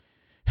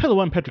Hello,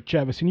 I'm Patrick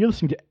Chavis, and you're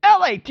listening to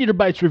LA Theater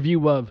Bites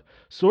review of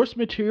Source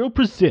Material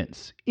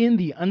Presents In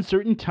the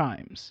Uncertain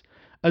Times,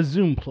 a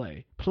Zoom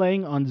play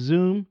playing on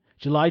Zoom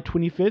July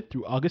 25th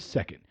through August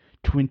 2nd,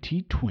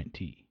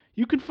 2020.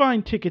 You can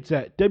find tickets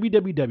at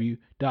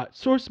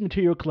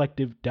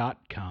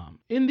www.sourcematerialcollective.com.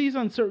 In these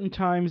uncertain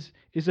times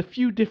is a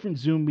few different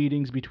Zoom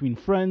meetings between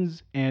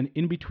friends, and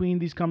in between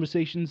these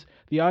conversations,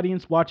 the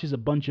audience watches a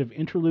bunch of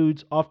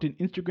interludes, often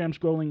Instagram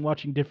scrolling,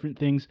 watching different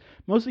things,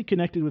 mostly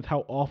connected with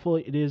how awful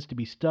it is to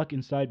be stuck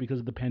inside because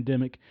of the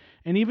pandemic,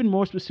 and even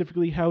more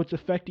specifically, how it's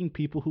affecting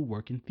people who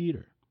work in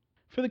theater.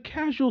 For the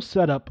casual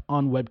setup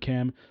on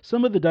webcam,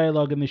 some of the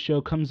dialogue in the show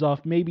comes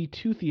off maybe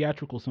too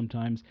theatrical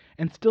sometimes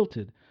and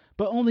stilted,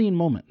 but only in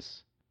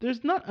moments.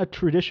 There's not a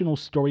traditional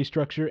story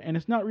structure, and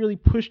it's not really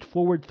pushed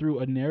forward through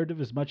a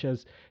narrative as much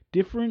as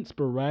different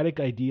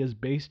sporadic ideas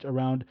based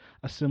around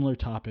a similar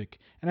topic,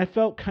 and I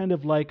felt kind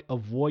of like a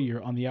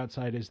voyeur on the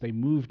outside as they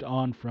moved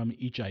on from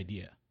each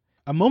idea.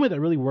 A moment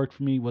that really worked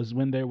for me was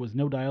when there was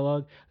no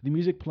dialogue, the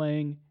music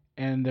playing,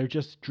 and they're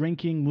just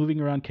drinking, moving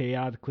around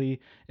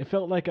chaotically. It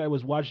felt like I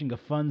was watching a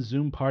fun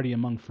Zoom party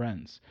among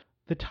friends.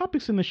 The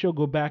topics in the show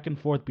go back and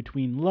forth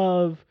between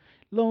love,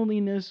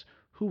 loneliness,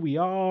 who we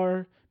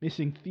are,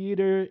 missing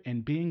theater,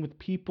 and being with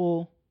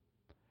people.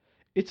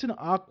 It's an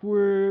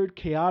awkward,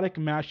 chaotic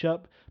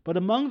mashup, but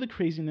among the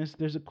craziness,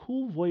 there's a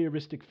cool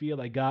voyeuristic feel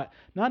I got,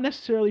 not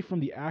necessarily from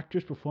the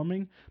actors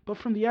performing, but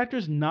from the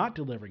actors not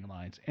delivering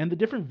lines and the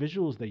different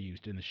visuals they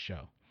used in the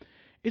show.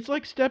 It's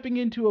like stepping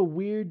into a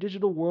weird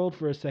digital world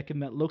for a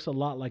second that looks a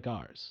lot like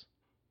ours.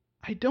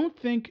 I don't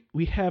think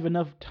we have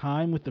enough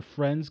time with the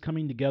friends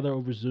coming together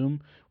over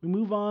Zoom. We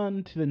move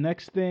on to the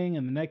next thing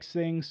and the next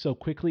thing so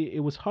quickly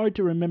it was hard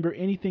to remember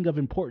anything of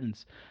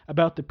importance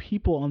about the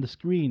people on the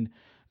screen,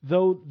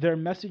 though their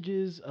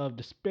messages of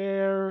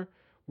despair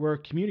were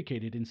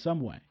communicated in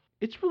some way.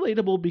 It's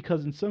relatable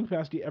because in some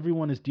capacity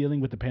everyone is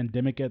dealing with the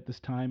pandemic at this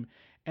time,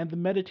 and the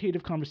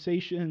meditative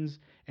conversations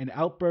and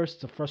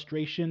outbursts of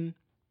frustration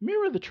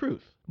mirror the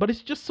truth. But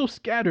it's just so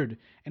scattered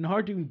and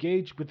hard to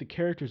engage with the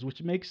characters,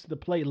 which makes the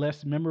play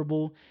less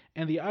memorable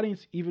and the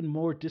audience even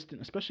more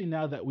distant, especially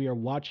now that we are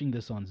watching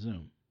this on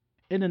Zoom.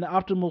 In an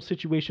optimal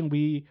situation,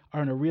 we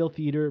are in a real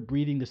theater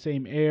breathing the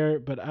same air,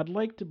 but I'd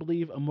like to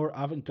believe a more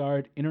avant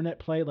garde internet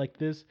play like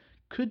this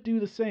could do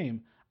the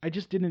same. I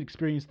just didn't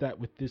experience that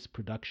with this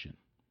production.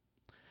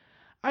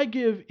 I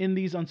give In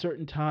These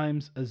Uncertain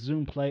Times, a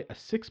Zoom play, a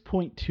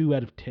 6.2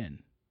 out of 10.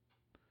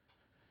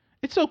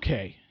 It's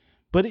okay,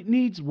 but it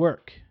needs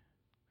work.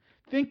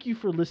 Thank you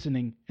for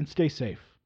listening and stay safe.